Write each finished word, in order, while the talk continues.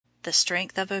the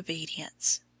strength of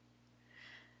obedience.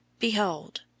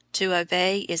 Behold, to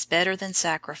obey is better than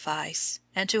sacrifice,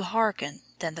 and to hearken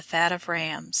than the fat of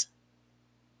rams.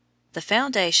 The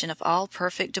foundation of all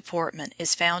perfect deportment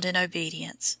is found in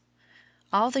obedience.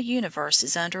 All the universe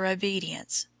is under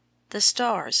obedience. The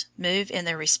stars move in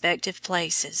their respective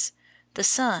places, the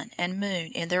sun and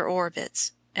moon in their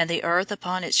orbits, and the earth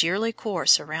upon its yearly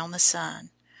course around the sun,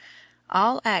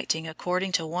 all acting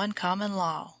according to one common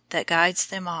law that guides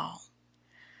them all.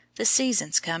 The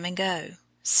seasons come and go,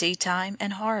 seedtime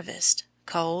and harvest,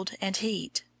 cold and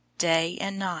heat, day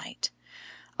and night,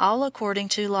 all according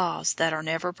to laws that are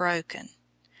never broken.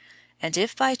 And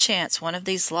if by chance one of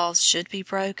these laws should be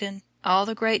broken, all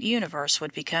the great universe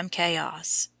would become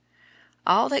chaos.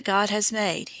 All that God has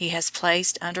made He has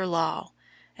placed under law,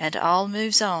 and all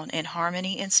moves on in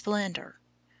harmony and splendor.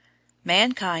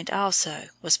 Mankind also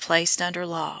was placed under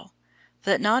law,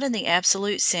 but not in the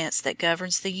absolute sense that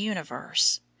governs the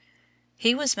universe.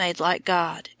 He was made like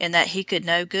God in that he could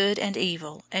know good and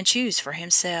evil and choose for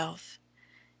himself.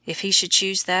 If he should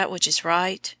choose that which is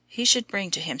right, he should bring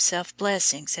to himself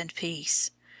blessings and peace.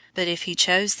 But if he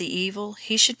chose the evil,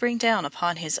 he should bring down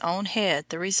upon his own head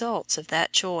the results of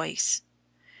that choice.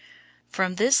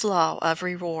 From this law of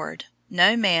reward,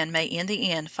 no man may in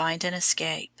the end find an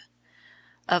escape.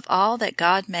 Of all that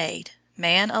God made,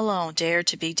 man alone dared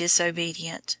to be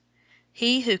disobedient.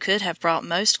 He who could have brought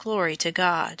most glory to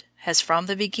God has from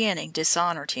the beginning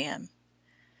dishonored Him.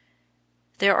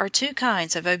 There are two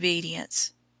kinds of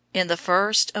obedience. In the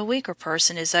first, a weaker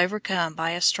person is overcome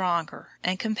by a stronger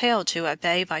and compelled to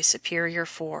obey by superior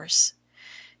force.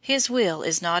 His will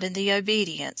is not in the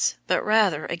obedience, but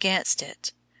rather against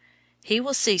it. He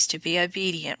will cease to be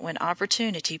obedient when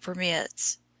opportunity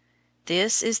permits.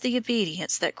 This is the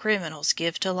obedience that criminals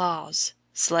give to laws,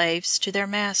 slaves to their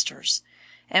masters,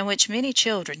 and which many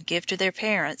children give to their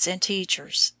parents and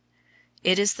teachers.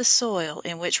 It is the soil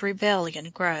in which rebellion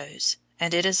grows,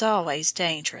 and it is always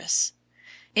dangerous.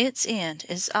 Its end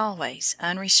is always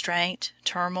unrestraint,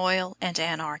 turmoil, and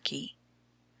anarchy.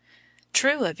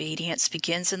 True obedience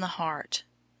begins in the heart.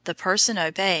 The person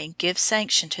obeying gives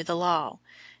sanction to the law,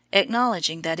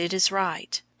 acknowledging that it is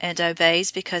right, and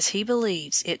obeys because he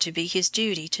believes it to be his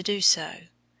duty to do so.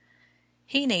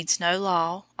 He needs no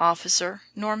law, officer,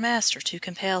 nor master to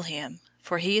compel him,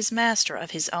 for he is master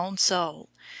of his own soul,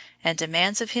 and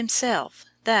demands of himself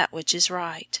that which is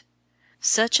right.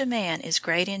 Such a man is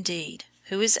great indeed,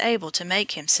 who is able to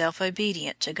make himself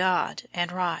obedient to God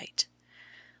and right.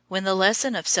 When the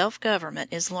lesson of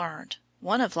self-government is learned,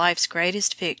 one of life's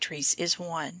greatest victories is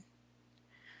won.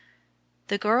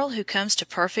 The girl who comes to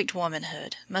perfect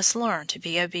womanhood must learn to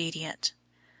be obedient.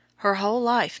 Her whole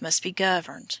life must be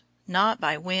governed, not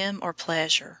by whim or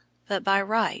pleasure, but by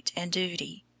right and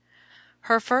duty.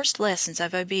 Her first lessons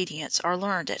of obedience are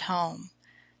learned at home.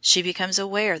 She becomes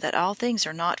aware that all things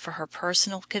are not for her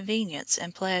personal convenience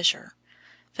and pleasure,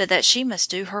 but that she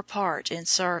must do her part in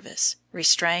service,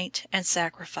 restraint, and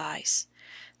sacrifice,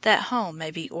 that home may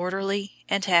be orderly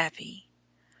and happy.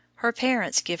 Her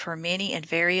parents give her many and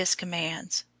various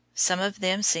commands. Some of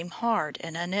them seem hard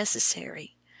and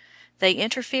unnecessary. They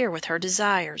interfere with her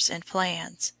desires and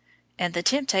plans, and the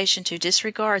temptation to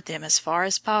disregard them as far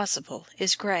as possible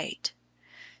is great.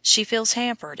 She feels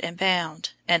hampered and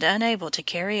bound, and unable to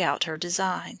carry out her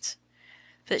designs.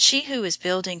 But she who is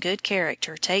building good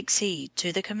character takes heed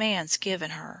to the commands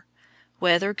given her,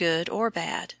 whether good or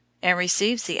bad, and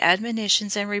receives the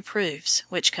admonitions and reproofs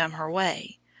which come her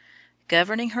way,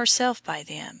 governing herself by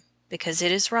them, because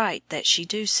it is right that she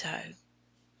do so.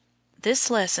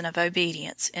 This lesson of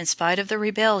obedience, in spite of the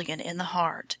rebellion in the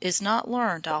heart, is not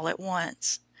learned all at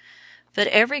once. But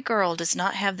every girl does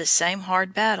not have the same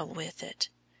hard battle with it.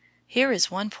 Here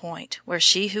is one point where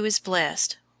she who is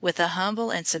blessed with a humble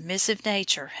and submissive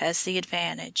nature has the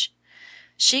advantage.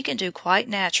 She can do quite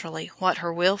naturally what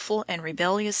her wilful and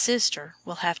rebellious sister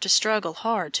will have to struggle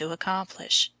hard to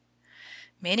accomplish.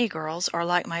 Many girls are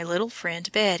like my little friend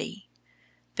Betty.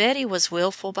 Betty was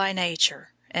wilful by nature,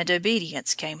 and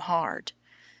obedience came hard.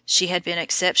 She had been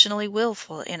exceptionally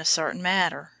wilful in a certain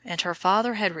matter, and her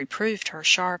father had reproved her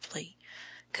sharply,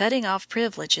 cutting off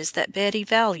privileges that Betty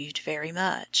valued very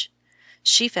much.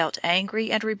 She felt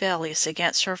angry and rebellious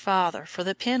against her father for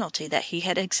the penalty that he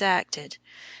had exacted,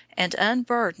 and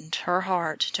unburdened her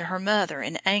heart to her mother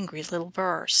in angry little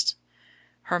bursts.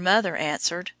 Her mother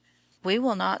answered, "We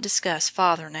will not discuss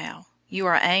father now. You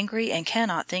are angry and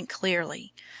cannot think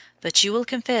clearly, but you will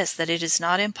confess that it is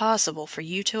not impossible for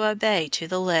you to obey to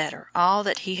the letter all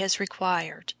that he has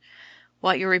required.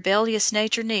 What your rebellious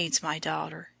nature needs, my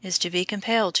daughter, is to be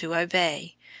compelled to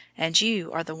obey, and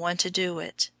you are the one to do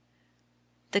it."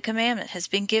 The commandment has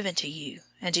been given to you,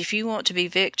 and if you want to be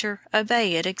victor,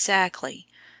 obey it exactly,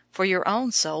 for your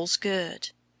own soul's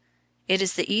good. It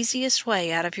is the easiest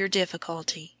way out of your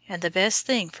difficulty, and the best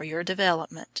thing for your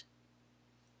development."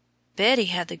 Betty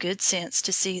had the good sense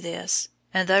to see this,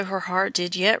 and though her heart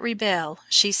did yet rebel,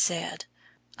 she said,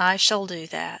 "I shall do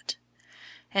that."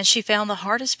 And she found the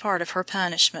hardest part of her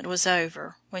punishment was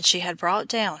over when she had brought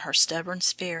down her stubborn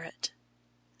spirit.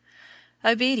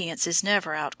 Obedience is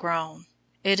never outgrown.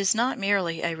 It is not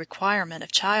merely a requirement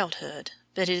of childhood,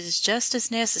 but it is just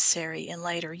as necessary in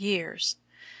later years.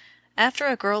 After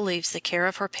a girl leaves the care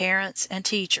of her parents and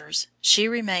teachers, she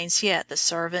remains yet the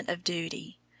servant of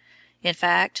duty. In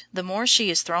fact, the more she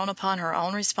is thrown upon her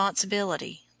own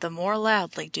responsibility, the more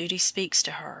loudly duty speaks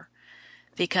to her,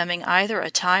 becoming either a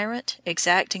tyrant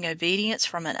exacting obedience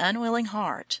from an unwilling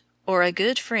heart, or a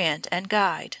good friend and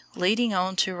guide leading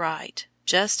on to right,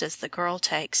 just as the girl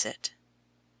takes it.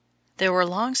 There were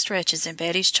long stretches in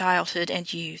Betty's childhood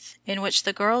and youth in which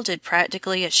the girl did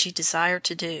practically as she desired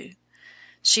to do.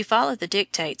 She followed the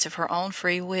dictates of her own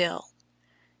free will.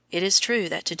 It is true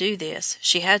that to do this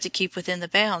she had to keep within the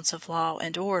bounds of law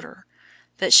and order,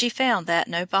 but she found that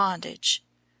no bondage.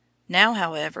 Now,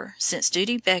 however, since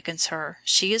duty beckons her,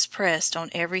 she is pressed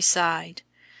on every side.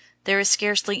 There is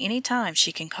scarcely any time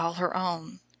she can call her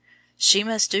own. She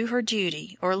must do her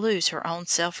duty or lose her own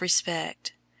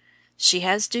self-respect. She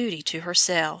has duty to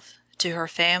herself, to her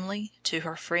family, to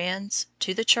her friends,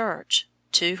 to the church,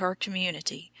 to her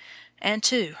community, and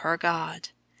to her God.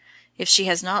 If she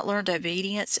has not learned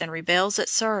obedience and rebels at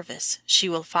service, she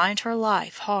will find her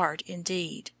life hard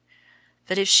indeed.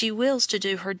 But if she wills to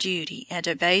do her duty and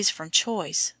obeys from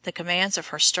choice the commands of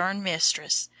her stern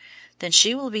mistress, then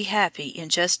she will be happy in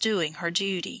just doing her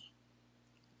duty.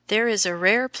 There is a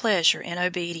rare pleasure in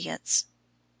obedience.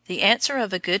 The answer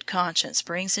of a good conscience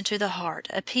brings into the heart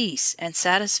a peace and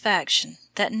satisfaction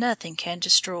that nothing can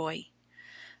destroy.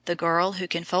 The girl who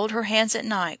can fold her hands at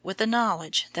night with the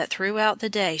knowledge that throughout the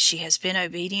day she has been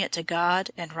obedient to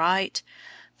God and right,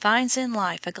 finds in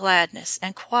life a gladness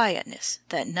and quietness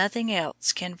that nothing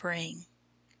else can bring.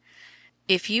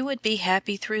 If you would be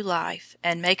happy through life,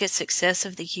 and make a success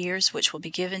of the years which will be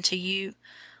given to you,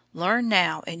 learn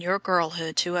now in your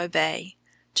girlhood to obey,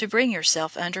 to bring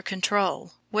yourself under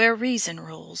control, where reason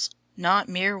rules, not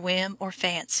mere whim or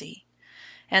fancy.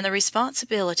 And the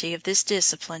responsibility of this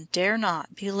discipline dare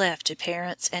not be left to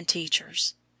parents and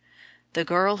teachers. The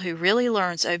girl who really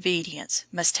learns obedience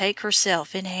must take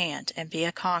herself in hand and be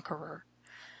a conqueror.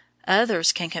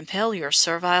 Others can compel your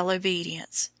servile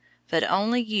obedience, but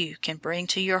only you can bring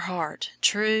to your heart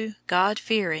true,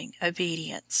 God-fearing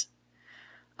obedience.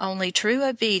 Only true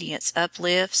obedience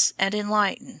uplifts and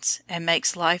enlightens and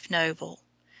makes life noble.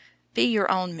 Be your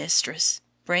own mistress,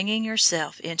 bringing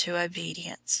yourself into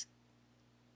obedience.